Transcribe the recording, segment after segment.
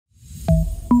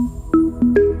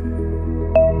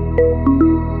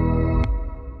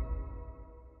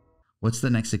What's the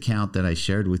next account that I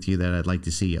shared with you that I'd like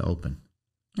to see you open?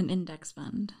 An index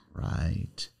fund.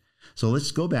 Right. So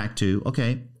let's go back to,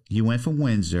 okay, you went from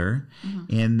Windsor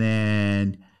and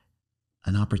then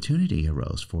an opportunity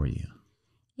arose for you.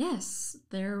 Yes,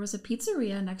 there was a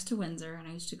pizzeria next to Windsor, and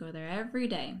I used to go there every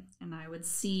day, and I would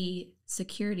see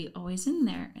security always in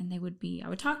there, and I would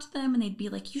talk to them, and they'd be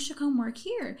like, you should come work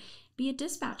here, be a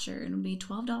dispatcher, and it would be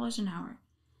 $12 an hour.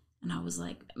 And I was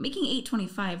like, making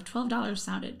 $8.25, $12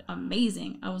 sounded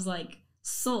amazing. I was like,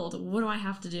 sold. What do I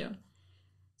have to do?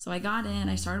 So I got in,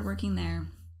 I started working there.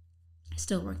 I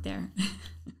still work there.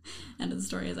 End of the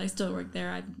story is I still work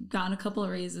there. I've gotten a couple of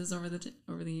raises over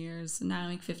the years, and now I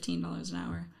make $15 an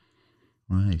hour.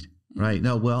 Right. Yeah. Right.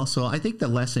 No, well, so I think the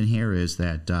lesson here is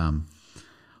that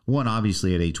one,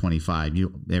 obviously at age 25,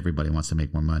 everybody wants to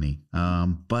make more money,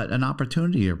 but an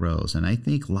opportunity arose, and I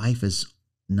think life is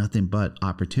nothing but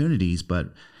opportunities,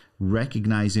 but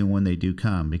recognizing when they do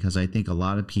come, because I think a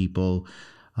lot of people.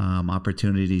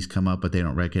 Opportunities come up, but they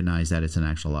don't recognize that it's an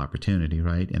actual opportunity,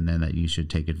 right? And then that you should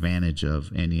take advantage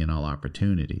of any and all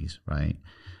opportunities, right?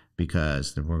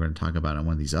 Because we're going to talk about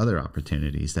one of these other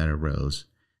opportunities that arose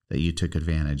that you took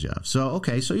advantage of. So,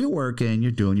 okay, so you're working,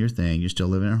 you're doing your thing, you're still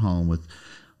living at home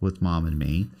with mom and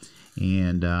me,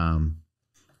 and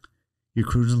you're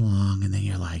cruising along, and then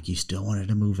you're like, you still wanted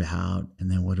to move out, and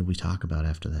then what did we talk about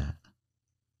after that?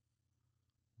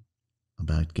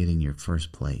 About getting your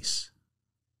first place.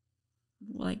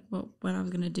 Like what I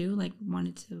was going to do, like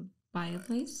wanted to buy a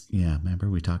place. Yeah, remember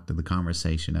we talked to the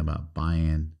conversation about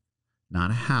buying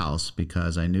not a house,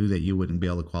 because I knew that you wouldn't be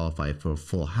able to qualify for a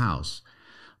full house,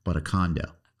 but a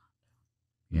condo.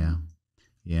 Yeah.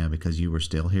 Yeah, because you were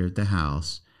still here at the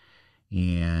house,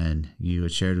 and you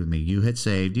had shared with me you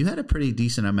had a pretty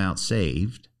decent amount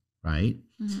saved, right?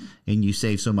 Mm-hmm. And you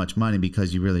saved so much money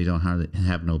because you really don't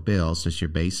have no bills, just your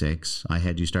basics. I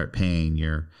had you start paying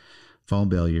your phone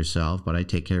bill yourself, but I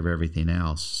take care of everything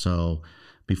else. So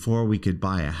before we could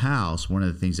buy a house, one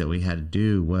of the things that we had to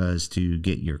do was to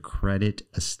get your credit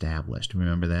established.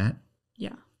 Remember that?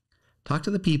 Yeah. Talk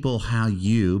to the people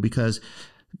because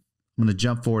I'm going to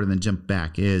jump forward and then jump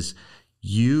back, is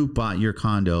you bought your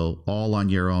condo all on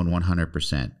your own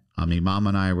 100%. I mean, Mom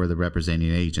and I were the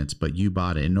representing agents, but you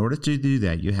bought it. In order to do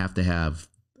that, you have to have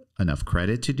enough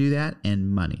credit to do that and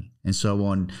money. And so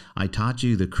when I taught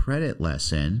you the credit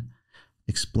lesson,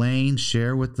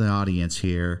 share with the audience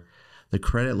here the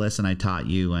credit lesson I taught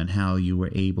you and how you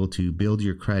were able to build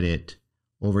your credit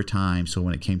over time. So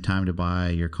when it came time to buy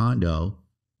your condo,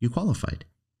 you qualified.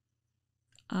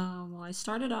 Well, I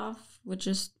started off with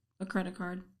just a credit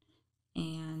card,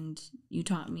 and you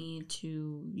taught me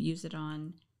to use it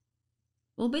on,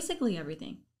 well, basically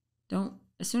everything.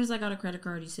 As soon as I got a credit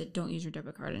card, you said, don't use your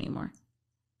debit card anymore.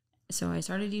 So I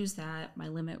started to use that. My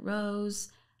limit rose.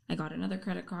 I got another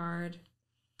credit card,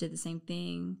 did the same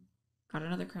thing, got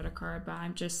another credit card, but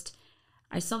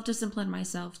I self-disciplined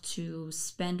myself to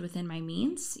spend within my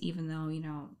means, even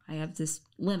though, I have this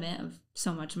limit of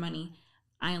so much money.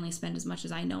 I only spend as much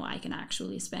as I know I can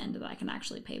actually spend, that I can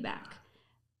actually pay back.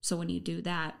 So when you do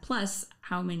that, plus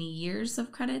how many years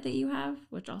of credit that you have,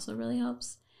 which also really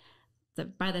helps,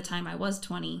 that by the time I was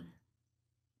 20,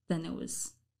 then it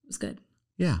was good.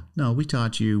 Yeah. No, we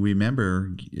taught you. You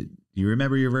remember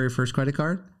your very first credit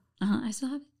card? I still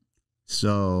have it.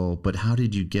 So, but how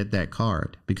did you get that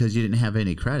card? Because you didn't have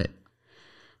any credit.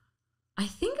 I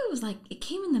think it was it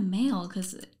came in the mail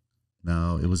because...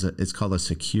 No, it's called a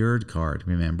secured card,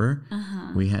 remember?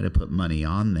 We had to put money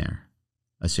on there.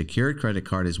 A secured credit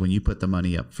card is when you put the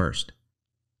money up first.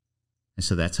 And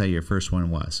so that's how your first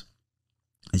one was.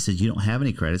 I said, you don't have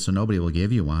any credit, so nobody will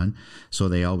give you one. So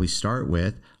they always start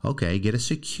with, okay, get a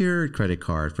secured credit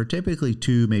card for typically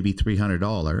 $200, maybe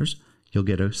 $300. You'll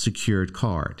get a secured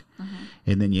card.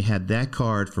 And then you had that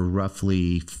card for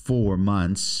roughly 4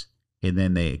 months, and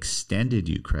then they extended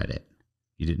you credit.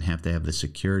 You didn't have to have the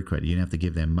secured credit. You didn't have to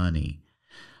give them money.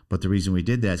 But the reason we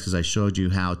did that is because I showed you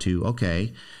how to,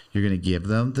 okay, you're going to give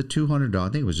them the $200. I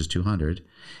think it was just $200.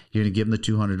 You're going to give them the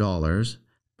 $200,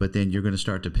 but then you're going to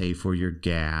start to pay for your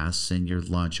gas and your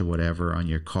lunch or whatever on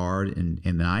your card. And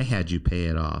then I had you pay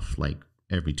it off like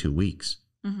every 2 weeks.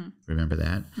 Remember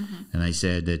that? And I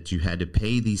said that you had to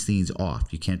pay these things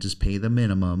off. You can't just pay the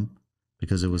minimum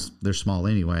because they're small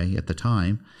anyway at the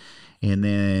time. And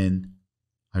then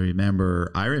I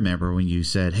remember when you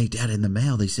said, "Hey, Dad, in the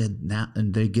mail they said now,"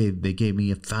 and they gave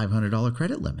me a $500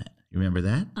 credit limit. You remember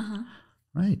that?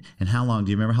 Right. And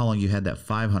do you remember how long you had that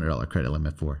 $500 credit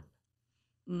limit for?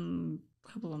 A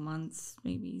couple of months,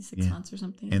 maybe 6 months or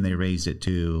something. And they raised it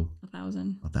to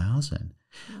 1,000. 1,000.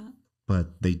 Yeah.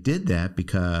 But they did that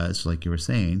because, like you were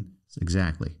saying,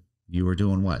 exactly, You were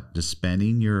doing what? Just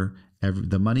spending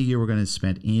the money you were going to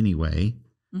spend anyway,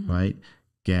 right?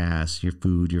 Gas, your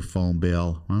food, your phone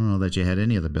bill. I don't know that you had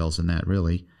any of the bills in that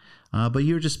really. But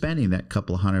you were just spending that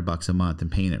couple of $100 a month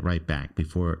and paying it right back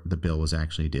before the bill was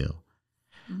actually due.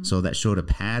 So that showed a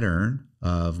pattern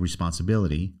of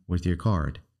responsibility with your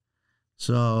card.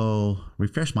 So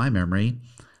refresh my memory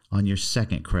on your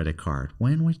second credit card.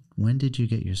 When did you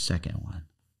get your second one?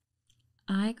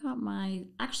 I got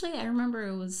actually, I remember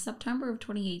it was September of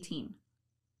 2018.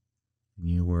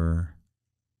 You were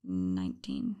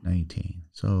 19. 19.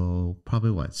 So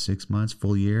probably what, 6 months,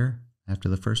 full year after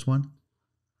the first one?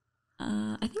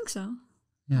 I think so.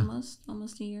 Yeah.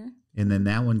 Almost a year. And then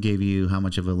that one gave you how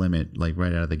much of a limit, like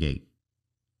right out of the gate?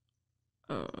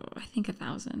 I think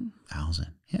 1,000. 1,000.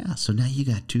 Yeah. So now you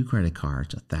got 2 credit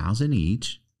cards, 1,000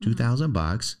 each,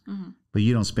 $2,000, but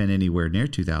you don't spend anywhere near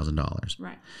 $2,000.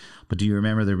 Right. But do you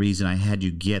remember the reason I had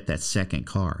you get that second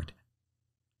card?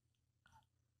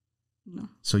 No.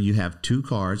 So you have 2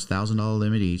 cards, $1,000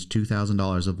 limit each,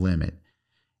 $2,000 of limit.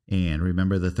 And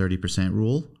remember the 30%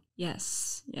 rule? Yes.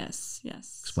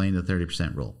 Explain the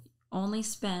 30% rule. Only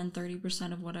spend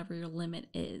 30% of whatever your limit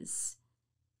is.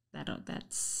 That's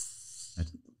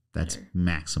better.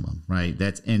 Maximum, right?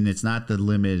 And it's not the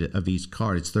limit of each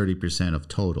card, it's 30% of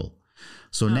total.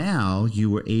 So now you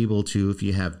were able to, if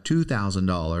you have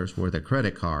 $2,000 worth of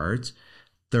credit cards,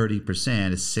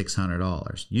 30% is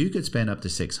 $600. You could spend up to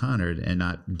 $600 and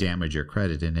not damage your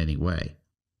credit in any way.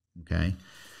 Okay.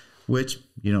 Which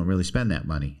you don't really spend that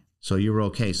money. So you were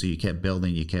okay. So you kept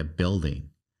building.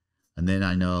 And then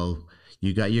I know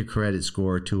you got your credit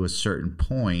score to a certain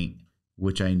point,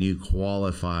 which I knew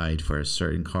qualified for a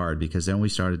certain card, because then we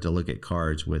started to look at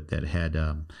cards that had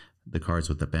the cards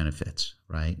with the benefits,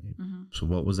 right? So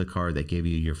what was the card that gave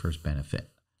you your first benefit?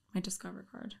 My Discover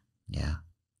card. Yeah.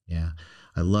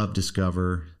 I love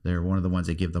Discover. They're one of the ones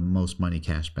that give the most money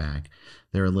cash back.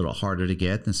 They're a little harder to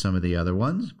get than some of the other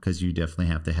ones because you definitely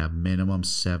have to have minimum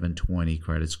 720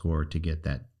 credit score to get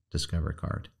that Discover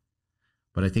card.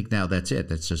 But I think now that's it.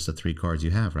 That's just the 3 cards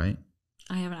you have, right?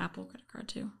 I have an Apple credit card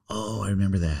too. Oh, I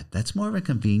remember that. That's more of a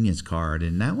convenience card,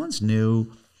 and that one's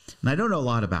new. And I don't know a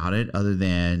lot about it other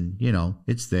than,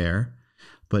 it's there.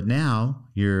 But now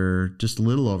you're just a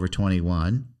little over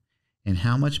 21. And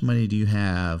how much money do you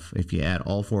have if you add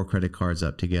all 4 credit cards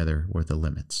up together worth of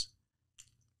limits?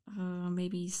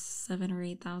 Maybe 7,000 or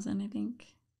 8,000, I think.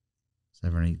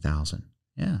 7,000 or 8,000.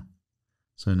 Yeah.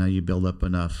 So now you build up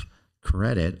enough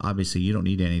credit. Obviously, you don't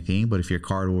need anything, but if your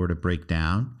card were to break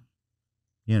down,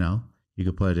 you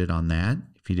could put it on that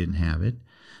if you didn't have it.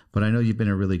 But I know you've been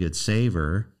a really good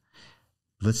saver.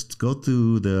 Let's go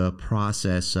through the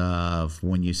process of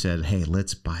when you said, hey,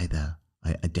 let's buy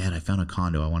Dad, I found a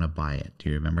condo. I want to buy it. Do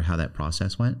you remember how that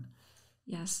process went?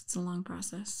 Yes, it's a long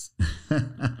process.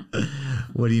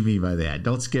 What do you mean by that?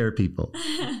 Don't scare people.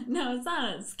 No, it's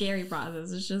not a scary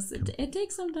process. It's just, it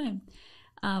takes some time.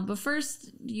 But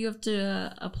first, you have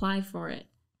to apply for it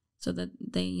so that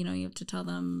you have to tell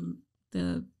them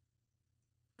the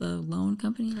loan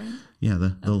company, right? Yeah.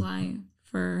 Apply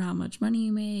for how much money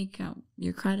you make,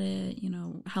 your credit,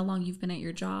 how long you've been at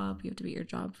your job. You have to be at your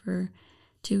job for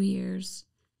 2 years.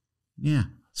 Yeah.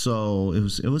 So it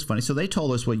was funny. So they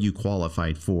told us what you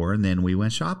qualified for, and then we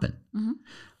went shopping.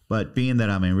 But being that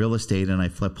I'm in real estate and I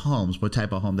flip homes, what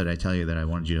type of home did I tell you that I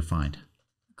wanted you to find?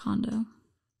 A condo.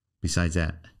 Besides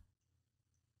that?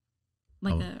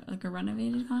 Like a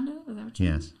renovated condo? Is that what you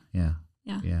mean? Yes.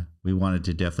 Yeah. We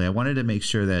wanted to I wanted to make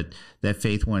sure that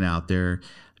Faith went out there.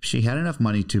 She had enough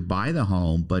money to buy the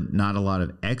home, but not a lot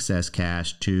of excess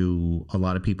cash. To a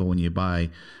lot of people, when you buy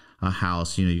a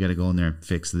house, you got to go in there and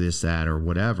fix this, that, or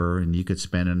whatever, and you could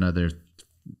spend another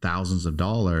thousands of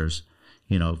dollars,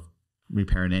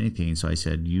 repairing anything. So I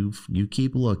said, you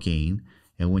keep looking,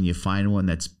 and when you find one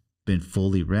that's been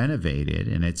fully renovated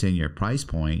and it's in your price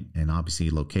point, and obviously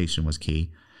location was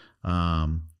key,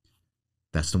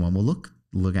 that's the one we'll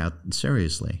look out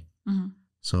seriously.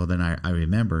 So then I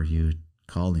remember you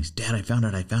called and he said, Dad, I found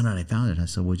it. I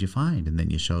said, what'd you find? And then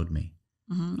you showed me.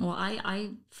 Well,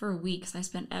 I for weeks, I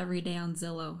spent every day on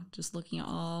Zillow just looking at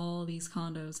all these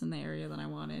condos in the area that I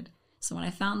wanted. So when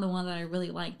I found the one that I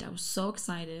really liked, I was so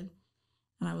excited.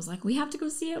 And I was like, we have to go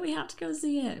see it.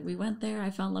 We went there. I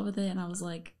fell in love with it. And I was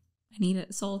like, I need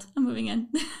it sold. I'm moving in.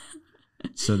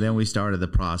 So then we started the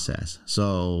process.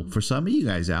 So for some of you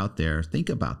guys out there, think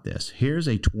about this. Here's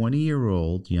a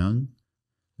 20-year-old young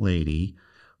lady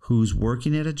who's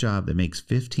working at a job that makes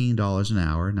 $15 an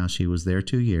hour. Now, she was there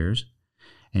 2 years.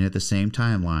 And at the same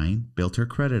timeline, built her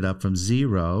credit up from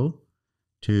 0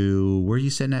 to where are you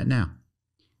sitting at now?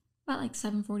 About like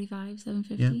 745,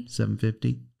 750. Yeah,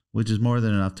 750. which is more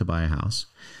than enough to buy a house.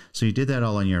 So you did that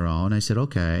all on your own. I said,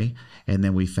 okay. And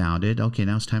then we found it. Okay,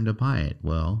 now it's time to buy it.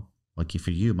 Well, lucky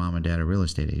for you, mom and dad are real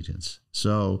estate agents.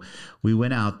 So we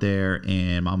went out there,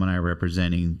 and mom and I are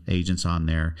representing agents on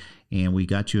there, and we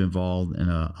got you involved in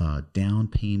a down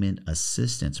payment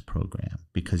assistance program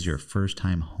because you're a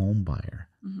first-time home buyer.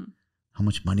 Mm-hmm. How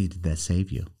much money did that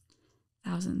save you?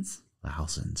 Thousands.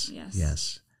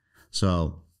 Yes.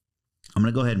 So I'm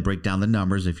going to go ahead and break down the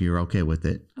numbers if you're okay with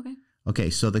it. Okay.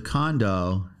 So the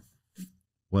condo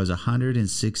was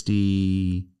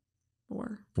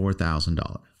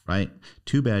 $164,000, right?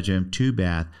 2-bedroom,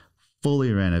 2-bath,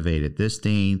 fully renovated. This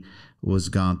thing was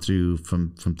gone through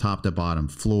from top to bottom,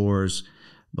 floors,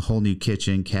 the whole new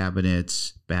kitchen,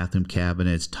 cabinets, bathroom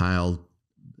cabinets, tiled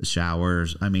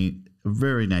showers. I mean, a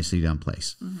very nicely done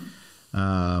place.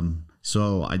 Mm-hmm.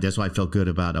 So that's why I felt good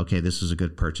about, okay, this is a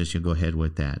good purchase. You'll go ahead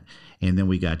with that. And then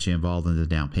we got you involved in the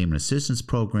down payment assistance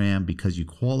program because you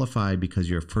qualified because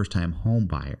you're a first-time home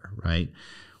buyer, right?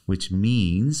 Which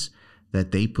means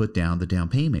that they put down the down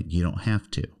payment. You don't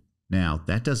have to. Now,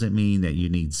 that doesn't mean that you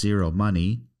need zero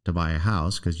money to buy a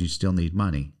house because you still need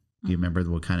money. Do you remember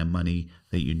what kind of money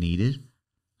that you needed?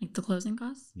 Like the closing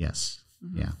costs? Yes.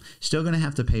 Mm-hmm. Yeah. Still going to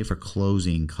have to pay for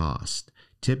closing cost.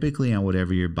 Typically on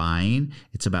whatever you're buying,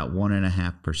 it's about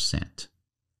 1.5%,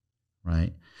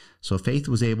 right? So Faith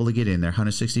was able to get in there,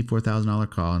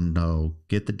 $164,000 condo,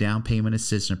 get the down payment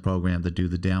assistance program to do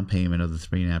the down payment of the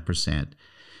 3.5%.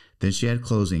 Then she had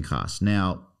closing costs.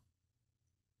 Now,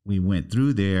 we went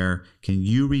through there. Can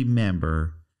you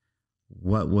remember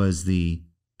what was the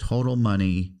total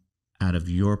money out of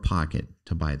your pocket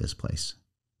to buy this place?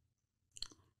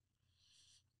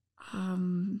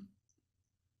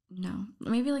 No,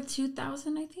 maybe like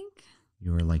 2,000, I think.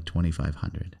 You were like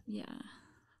 2,500. Yeah.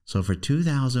 So for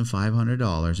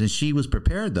 $2,500, and she was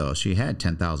prepared though. She had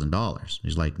 $10,000.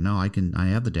 She's like, no, I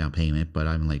have the down payment, but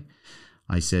I'm like,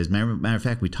 I says, matter of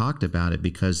fact, we talked about it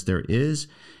because there is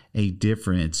a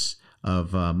difference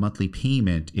of monthly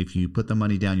payment if you put the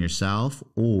money down yourself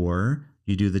or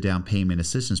you do the down payment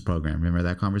assistance program. Remember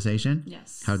that conversation?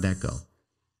 Yes. How'd that go?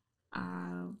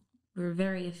 We were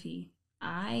very iffy.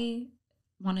 I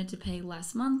wanted to pay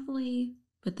less monthly,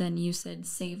 but then you said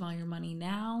save all your money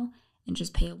now and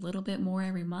just pay a little bit more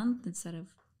every month instead of,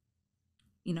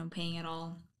 paying it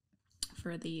all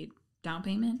for the down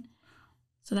payment.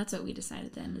 So that's what we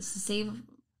decided then, is to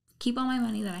keep all my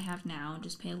money that I have now and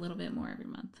just pay a little bit more every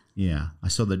month. Yeah.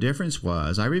 So the difference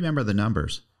was, I remember the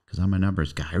numbers because I'm a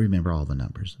numbers guy. I remember all the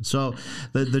numbers. So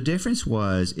the difference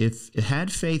was, if it had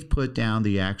Faith put down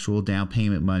the actual down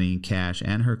payment money in cash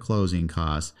and her closing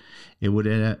costs, she would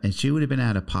have been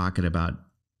out of pocket about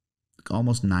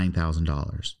almost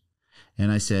 $9,000. And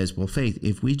I says, well, Faith,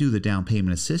 if we do the down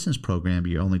payment assistance program,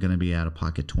 you're only going to be out of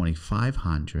pocket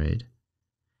 $2,500.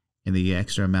 And the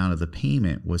extra amount of the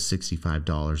payment was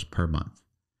 $65 per month.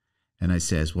 And I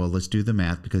says, well, let's do the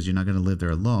math because you're not going to live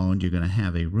there alone. You're going to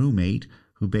have a roommate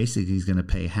who basically is going to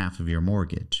pay half of your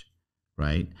mortgage,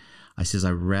 right? I says,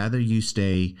 I'd rather you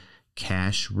stay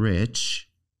cash rich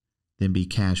than be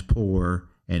cash poor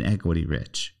and equity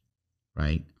rich,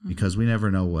 right? Mm-hmm. Because we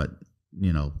never know what,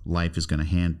 life is going to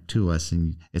hand to us,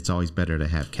 and it's always better to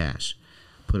have cash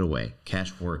put away,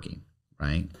 cash working,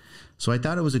 right? So I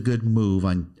thought it was a good move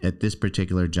at this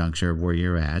particular juncture where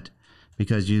you're at,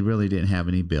 because you really didn't have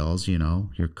any bills,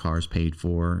 your car's paid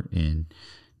for and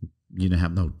you don't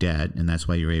have no debt, and that's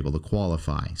why you're able to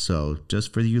qualify. So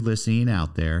just for you listening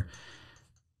out there,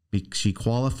 she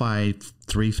qualified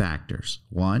 3 factors.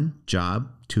 1,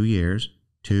 job, 2 years.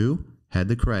 2, had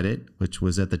the credit, which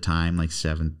was at the time like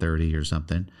 730 or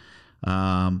something.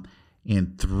 And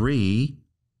 3,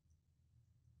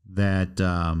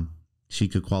 that she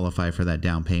could qualify for that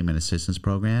down payment assistance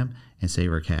program and save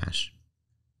her cash.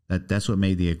 That's what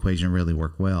made the equation really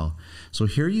work well. So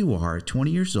here you are,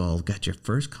 20 years old, got your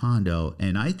first condo,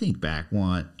 and I think back,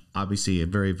 obviously a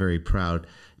very, very proud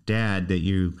dad that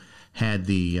you had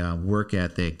the work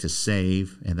ethic to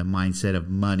save and the mindset of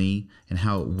money and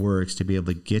how it works to be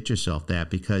able to get yourself that,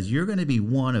 because you're going to be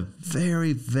one of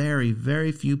very, very,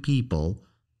 very few people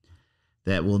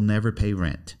that will never pay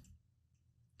rent.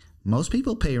 Most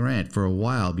people pay rent for a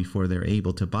while before they're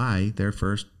able to buy their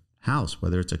first house,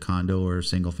 whether it's a condo or a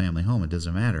single family home, it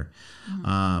doesn't matter.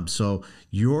 Mm-hmm. So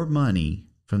your money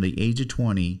from the age of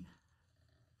 20,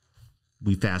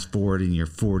 we fast forward and you're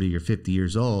 40 or 50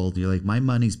 years old, you're like, my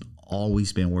money's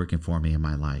always been working for me in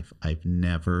my life. I've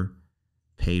never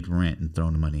paid rent and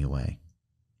thrown the money away.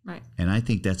 Right. And I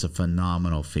think that's a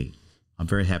phenomenal feat. I'm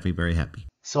very happy, very happy.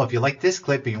 So if you like this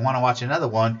clip and you want to watch another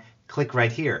one, click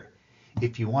right here.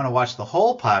 If you want to watch the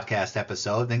whole podcast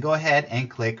episode, then go ahead and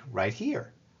click right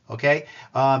here. Okay?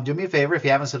 Do me a favor. If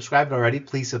you haven't subscribed already,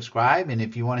 please subscribe. And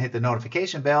if you want to hit the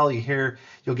notification bell,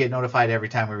 you'll get notified every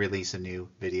time we release a new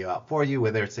video out for you,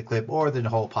 whether it's the clip or the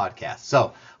whole podcast.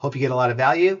 So hope you get a lot of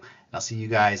value, and I'll see you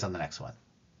guys on the next one.